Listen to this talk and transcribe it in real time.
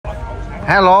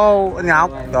Hello anh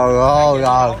Ngọc. Trời ơi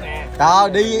rồi. Trời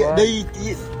đi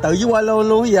tự dưới quê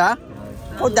luôn gì vậy?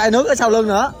 Có chai nước ở sau lưng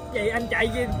nữa. Vậy anh chạy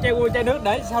chai nước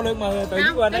để sau lưng mà tự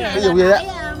dưới quê đấy. Ví dụ gì á?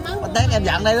 Bánh tét em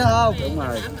dặn đây đúng không? Đúng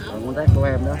rồi, bánh tét của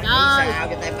em đó. Xào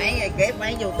cái tay máy ghép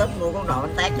máy YouTube mua con đồ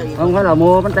bánh tét cho gì? Không phải là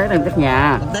mua bánh tét đem cất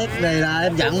nhà. Bánh tét này là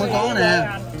em dặn mới có nè.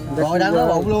 Rồi đang đói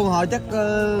bụng luôn hồi chắc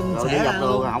sẽ ăn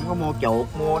luôn. Không có mua chuột,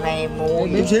 mua nem, mua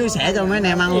chút xíu sẽ cho mấy anh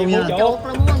em ăn luôn nha. Chuột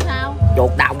là mua sao?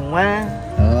 Chuột đồng á.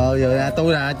 Giờ nè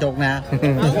tôi là chuột nè.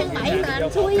 Tháng 7 mà anh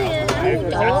suối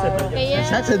chuột kia.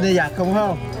 Sát sinh đi giặt không phải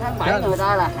không? Tháng 7 người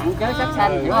ta là hạn chế sát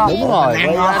sanh hiểu không? Đúng rồi.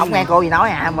 Ăn thôi, không nghe cô gì nói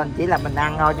à, mình chỉ là mình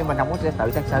ăn thôi chứ mình không có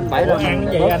tự sát sinh. Bảy ăn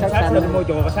cái gì anh sát sinh mua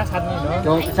chuột và sát sanh nữa.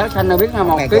 Chuột sát sanh đâu biết là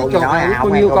 1 kg chuột nói bao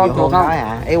nhiêu con chuột không?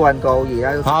 Ý quên cô gì đó.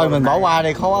 Thôi mình bỏ qua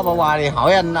đi, khó quá bỏ qua đi.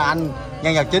 Hỏi anh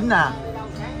nhân vật chính nè.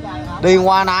 Đi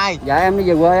qua nay. Dạ em đi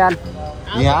về quê anh.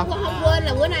 Gì hả? Không quên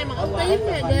là bữa nay mặc áo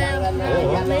tím nè ghê.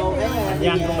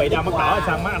 Anh cũng bị đau mắt đỏ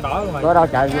sao mắt anh đỏ luôn rồi. Có đâu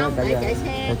chạy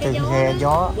Xe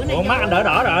gió. Ủa mắt anh đỡ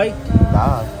rồi. Đỡ rồi.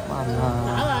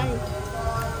 Đỡ rồi.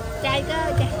 Chai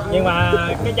cái Nhưng mà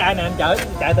cái chai này anh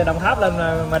chạy từ Đồng Tháp lên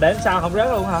mà để sao không rớt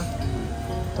luôn hả?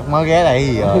 Mới ghé đây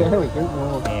gì rồi?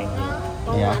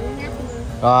 Dạ.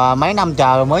 Rồi mấy năm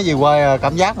chờ mới về quê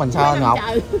cảm giác mình sao anh Ngọc?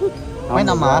 Mấy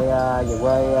năm hả? Về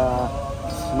quê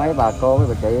mấy bà cô với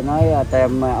bà chị nói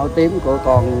tem áo tím của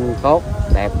con tốt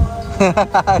đẹp.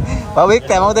 Bà biết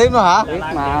tem áo tím nữa hả? Biết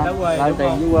mà, lấy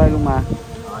tiền dưới quê luôn mà.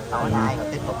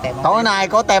 Tối nay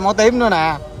có tem áo tím nữa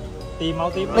nè.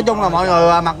 Nói chung là mọi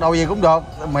người mặc đồ gì cũng được,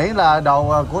 miễn là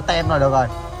đồ của tem là được rồi.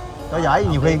 Có giỏi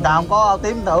nhiều khi người ta không có áo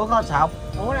tím tưởng nó sao.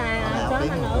 Ủa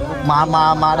là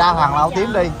mà đa phần là áo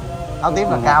tím đi. Áo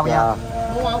tím là cao nha.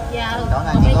 1 giờ.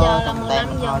 Bây giờ là 15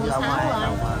 giờ 16 rồi.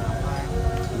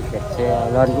 Kẹt xe,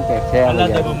 lên cũng kẹt xe. Anh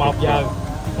lên từ 11 giờ.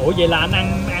 Ủa vậy là anh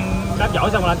ăn đám giỏi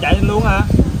xong rồi anh chạy lên luôn hả?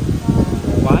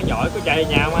 Quá giỏi, có chạy về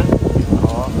nhà không anh?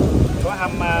 Có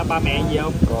thăm ba mẹ gì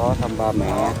không? Có thăm ba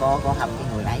mẹ. Có thăm cái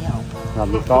người ấy không?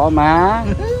 Thăm có má.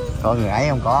 Có người ấy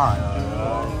không có.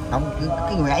 Không,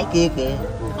 cái người ấy kia kìa.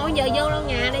 Thôi giờ vô đâu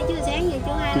nhà đi chứ sáng giờ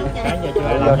chưa ai đâu trời. Sáng giờ chưa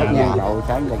ai Vô thắp nhang đậu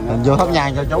sáng gần mình vô thắp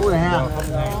nhang cho chú này ha.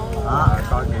 Đó.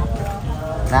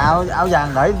 Nào áo vàng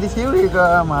để tí xíu đi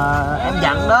cơ mà em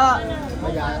dặn đó.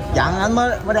 Dặn anh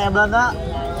mới đem lên đó.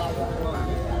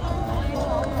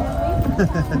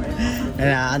 Đây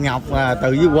là anh Ngọc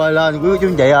từ dưới quê lên quý chú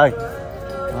anh chị ơi.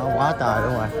 Đó, quá trời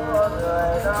luôn rồi.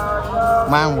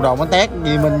 Mang một đồ bánh tét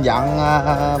vì mình dặn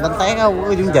bánh tét á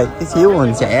quý chú anh chị. Tí xíu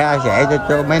mình sẽ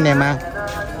cho mấy anh em ăn.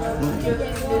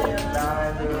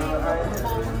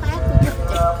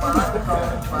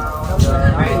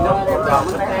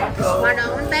 Mà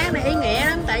đồ bánh tét này ý nghĩa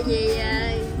lắm tại vì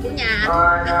của nhà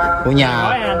anh. Của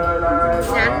nhà.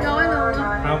 Nhà anh gói luôn.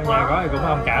 Không, nhà gói thì cũng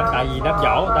không cảm tại vì đám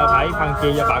giỗ người ta phải phân chia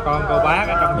cho bà con cô bác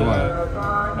ở trong nhà.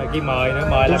 Rồi khi mời nữa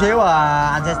mời chút xíu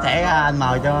anh sẽ anh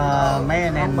mời cho mấy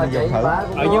anh em dùng thử.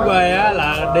 Ở dưới quê á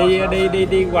là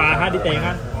đi quà hay đi tiền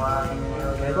anh?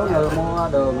 Có người mua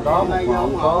đường có, một ngọt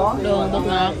có. Đường bột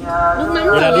ngọt, nước mắm.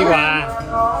 Vậy là đi quà.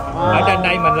 Ở trên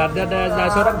đây mình là đa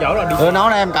số đám giỗ là đi. Nấu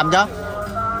này em cầm cho.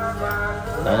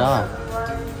 Để đó rồi.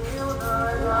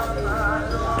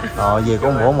 Rồi về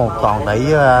có một toàn tỷ.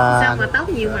 Sao mà tóc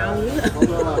nhiều màu nữa.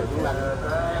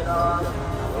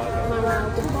 Màu nào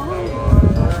cũng có.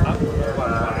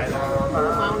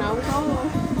 Màu nào cũng có luôn.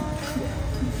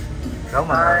 Đúng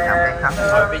mà làm cái khánh.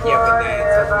 Thôi bây giờ mình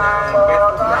xin kết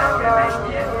thúc cái này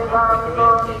nhé.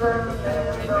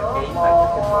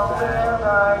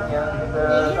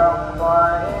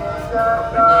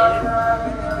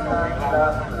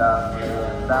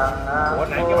 Ủa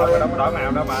nãy cái bọc đâu có đổi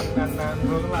màu đâu mà anh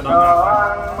Phương là đổi màu hả?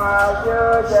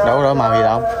 Đâu đổi màu gì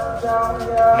đâu.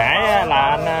 Nãy là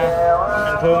anh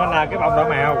Phương anh là cái bông đổi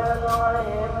màu.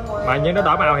 Mà nhưng nó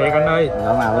đổi màu thiệt anh ơi.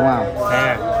 Đổi màu đúng không?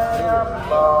 Nè.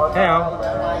 Thấy không?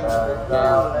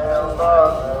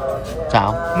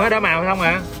 Sao? Mới đổi màu xong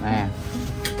hả? Nè.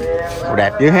 Ồ,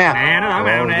 đẹp dữ ha. Nè nó đổi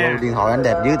màu nè. Điện thoại anh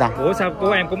đẹp dữ ta. Ủa sao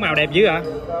của em cũng màu đẹp dữ hả?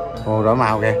 Ồ đổi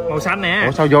màu kìa. Màu xanh nè.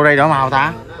 Ủa sao vô đây đổi màu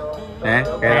ta? Nè,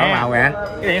 kìa đổi màu kìa.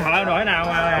 Cái điện thoại em đổi nào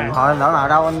mà? Điện thoại đổi màu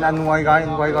đâu anh quay coi,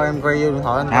 em quay vô điện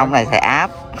thoại anh. Không, này xài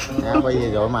app. Nè, bây giờ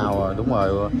đổi màu rồi, đúng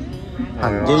rồi.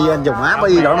 Thằng Chi anh dùng app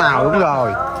bây giờ đổi màu đúng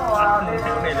rồi.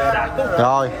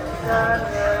 Rồi.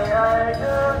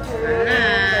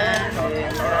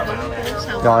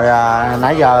 Rồi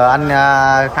nãy giờ anh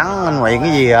Thắng anh nguyện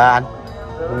cái gì vậy anh?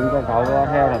 Nguyện cho cậu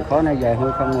theo thành phố này về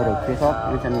hư không được siêu thoát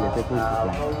nó sanh về cho phương cực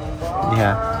lạc. Gì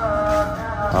hả?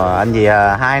 Anh gì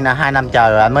 2 năm chờ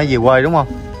rồi anh mới về quê đúng không?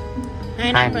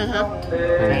 2 năm rồi hả?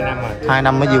 2 năm rồi. 2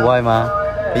 năm mới về quê mà.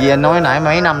 Bởi vì anh nói nãy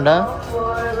mấy năm đó.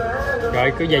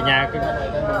 Rồi cứ về nhà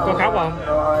Có khóc không?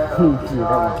 Gì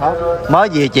đâu mà khóc. Mới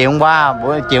về chiều hôm qua,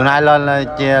 buổi chiều nay lên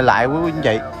lại với quý anh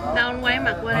chị. Đâu anh quay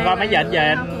mặt qua đây. Hôm qua mấy giờ anh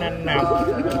về anh nào?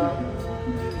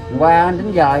 Qua anh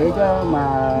tính về chứ mà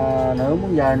nữa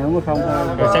muốn về nữa mới không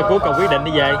thôi. Rồi sao cuối cùng quyết định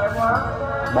đi về?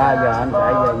 3 giờ anh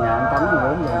chạy về nhà anh tắm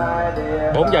 4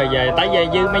 giờ. 4 giờ về, tái về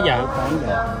dư mấy giờ?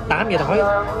 8 giờ tối.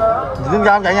 Đứng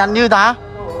ra chạy nhanh như ta.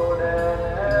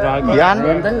 Rồi Gì anh?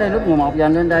 Em tính đi lúc 11 giờ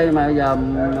anh lên đây mà giờ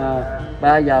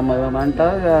 3 giờ 10 mà anh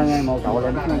tới ngay một cậu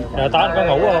lại. Rồi tối anh có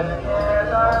ngủ không?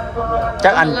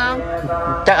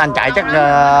 Chắc anh chạy chắc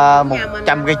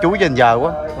 100 cây chuối trên giờ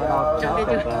quá.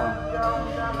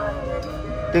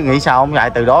 Chứ nghĩ sao không chạy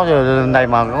từ đó lên đây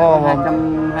mà có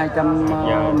 200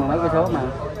 mười mấy cây số mà.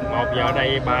 1 giờ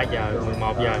đây 3 giờ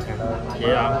 11 giờ vậy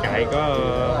là ông chạy có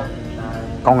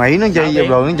còn nghỉ nữa chi dọc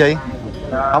đường nữa chi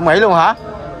không nghỉ luôn hả?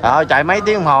 Chạy mấy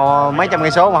tiếng đồng hồ mấy trăm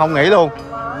cây số mà không nghỉ luôn.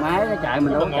 Máy nó chạy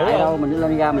mình đâu có chạy đâu, mình đi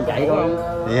lên ga mình chạy thôi.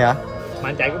 Vậy hả? Mà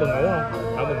anh chạy có buồn ngủ không?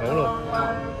 Không buồn ngủ luôn.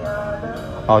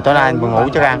 Hồi tối nay anh buồn ngủ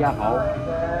chứ ăn.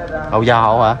 Hậu gia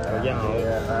hộ hả? Hậu gia hộ.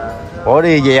 Ủa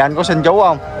đi về anh có xin chú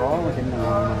không? Có xin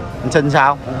rồi. Anh xin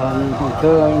sao?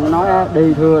 Thưa nói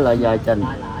đi thưa là giờ trình.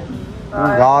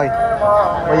 Rồi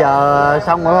bây giờ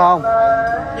xong rồi không?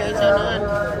 Giờ sao nữa anh?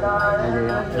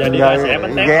 Giờ đi ra xẻ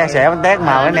bánh tét. Ghe xẻ bánh tét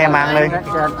mà anh em ăn đi.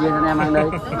 Anh em ăn đi.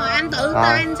 Đúng rồi, anh tự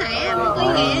tay anh xẻ một cái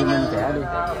ghẻ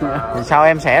chứ. Sao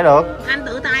em xẻ được? Anh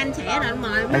tự tay anh xẻ rồi anh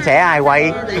mời. Anh xẻ ai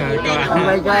quay? Anh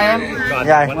quay cho em.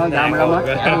 Rồi.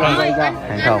 Anh quay cho.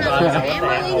 Thùng. Xẻ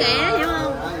mấy cái ghẻ hiểu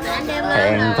không? Anh đem lên.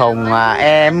 Hẹn thùng mà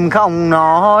em không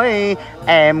nói,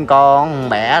 em còn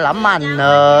bẻ lắm anh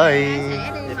ơi.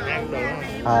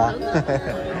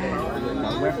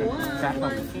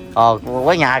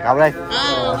 Quét nhà cậu đi.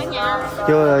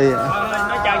 Chưa.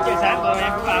 Nói chơi chơi sáng thôi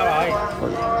em cũng lao rồi.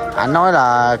 Anh nói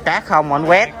là cát không anh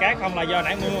quét. Cát không là do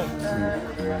nãy mưa.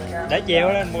 Để chiều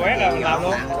lên quét là mình làm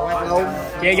luôn.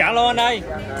 Chiều dọn luôn anh ơi.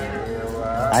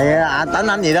 Tại tính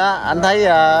anh gì đó, anh thấy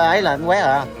ấy là anh quét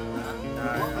à.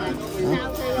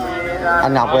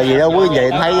 Anh Ngọc là gì đâu quý vị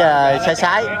thấy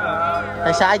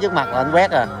thấy sái trước mặt là anh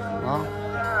quét à. Đó.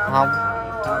 Không.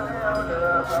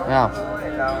 Thấy không?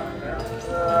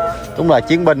 Đúng là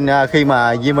chiến binh, khi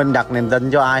mà Di Minh đặt niềm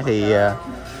tin cho ai thì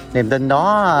niềm tin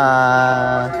đó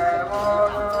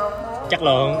chất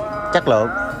lượng.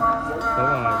 Đúng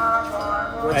rồi.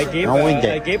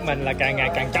 Ekip mình là càng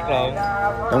ngày càng chất lượng.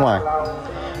 Đúng rồi.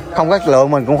 Không có chất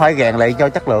lượng mình cũng phải rèn lại cho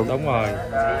chất lượng. Đúng rồi.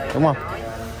 Đúng không?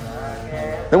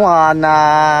 Đúng rồi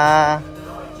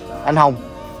anh Hùng.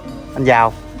 Anh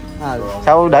Giàu.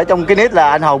 Sao để trong cái nick là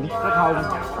anh Hùng?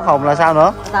 Hùng là sao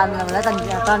nữa? Tên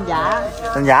giả.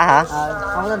 Tên giả hả?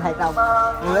 Không có tên thiệt đâu.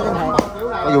 Người lấy tên thiệt.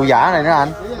 Cái vụ giả này nữa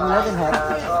anh. Người lấy tên thiệt.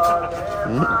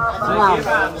 Đúng không?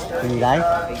 Gì đấy?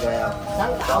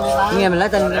 Nghe mình lấy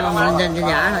tên tên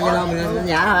giả thôi, Zalo mình lên tên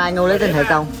giả thôi, ai ngu lấy tên thiệt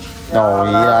không? Rồi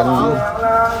anh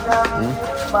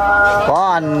có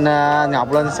anh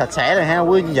Ngọc lên sạch sẽ rồi ha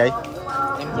quý như vậy.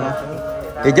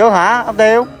 Thì trước hả ốc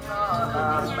tiêu?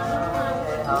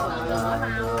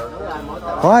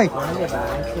 Thôi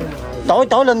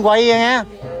tối lên quay nha.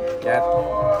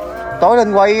 Tối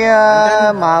lên quay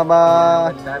mà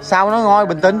sao nó ngồi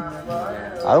bình tĩnh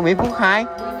ở Mỹ Phước 2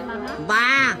 3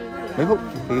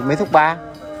 Mỹ Phước 3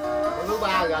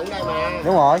 gần đây mà.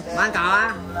 đúng rồi. Bán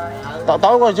cò.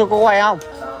 Tối qua chưa có quay không?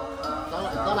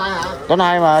 Tối nay hả? Tối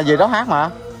nay mà về đó hát mà.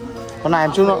 Tối nay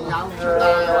em xuống đó.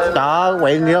 Trời ơi,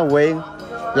 quyền nghĩa là quyền.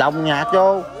 Lòng nhạc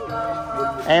vô.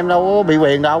 Em đâu có bị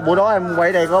quyền đâu, bữa đó em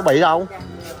quay đây có bị đâu.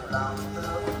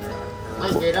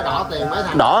 Mấy kia nó đỏ tiền mấy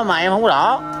thằng. Đỏ mà em không có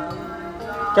đỏ.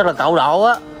 Chắc là cậu độ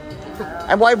á.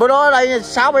 Em quay bữa đó ở đây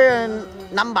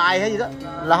 5 bài hay gì đó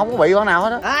là không có bị con nào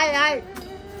hết á. Ê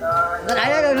nó đẩy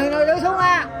nó đưa xuống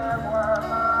á.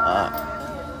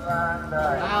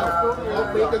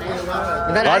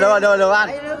 Được anh.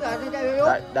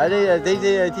 Để đi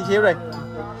tí xíu đi.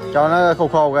 Cho nó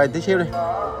khô rồi tí xíu đi.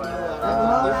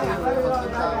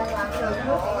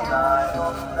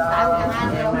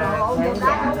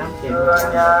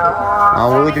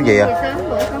 Quý chú gì à?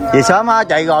 Về sớm á,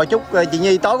 chạy rồi chút chị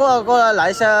Nhi tối có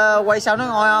lại quay sao nó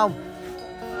ngồi không?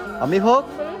 Ở Mỹ Phước.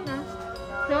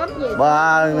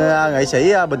 Ba nghệ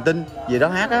sĩ Bình Tinh gì đó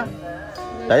hát á.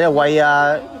 Để là quay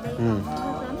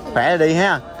khỏe đi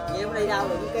ha.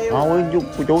 Quý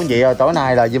chú anh chị ơi, tối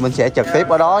nay là mình sẽ trực tiếp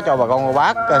ở đó cho bà con cô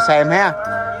bác xem ha.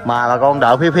 Mà bà con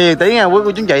đợi phi tí nha quý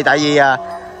cô chú anh chị, tại vì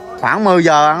khoảng 10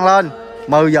 giờ ăn lên,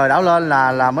 10 giờ đảo lên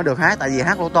là mới được hát, tại vì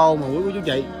hát ô tô mà quý cô chú anh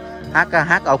chị.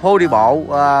 Hát ở phố đi bộ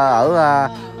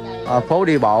ở phố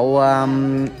đi bộ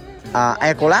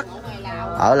Ecolac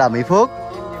ở là Mỹ Phước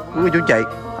quý cô chú anh chị,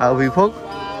 ở Mỹ Phước.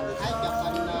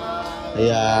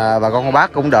 Thì bà con cô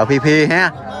bác cũng đợi phi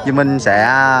ha, Duy Minh sẽ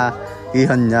ghi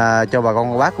hình cho bà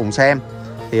con cô bác cùng xem.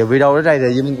 Thì video đến đây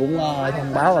thì Duy Minh cũng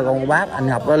thông báo bà con cô bác anh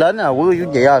Ngọc đã đến rồi quý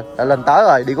chú chị ơi, đã lên tới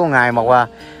rồi, đi có ngày một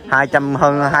 200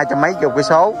 hơn 200 mấy chục cây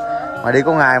số mà đi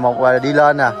có ngày một đi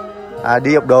lên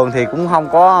đi dọc đường thì cũng không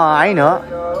có ấy nữa,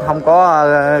 không có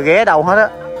ghé đâu hết á.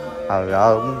 Trời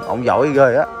ơi, ông giỏi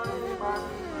ghê á.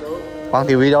 Còn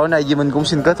thì video này Duy Minh cũng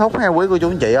xin kết thúc ha quý cô chú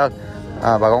anh chị ơi.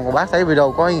 Bà con cô bác thấy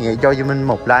video có ý nghĩa cho Duy Minh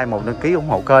một like, một đăng ký ủng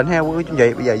hộ kênh ha quý cô chú anh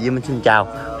chị. Bây giờ Duy Minh xin chào,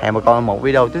 hẹn bà con một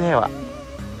video tiếp theo ạ.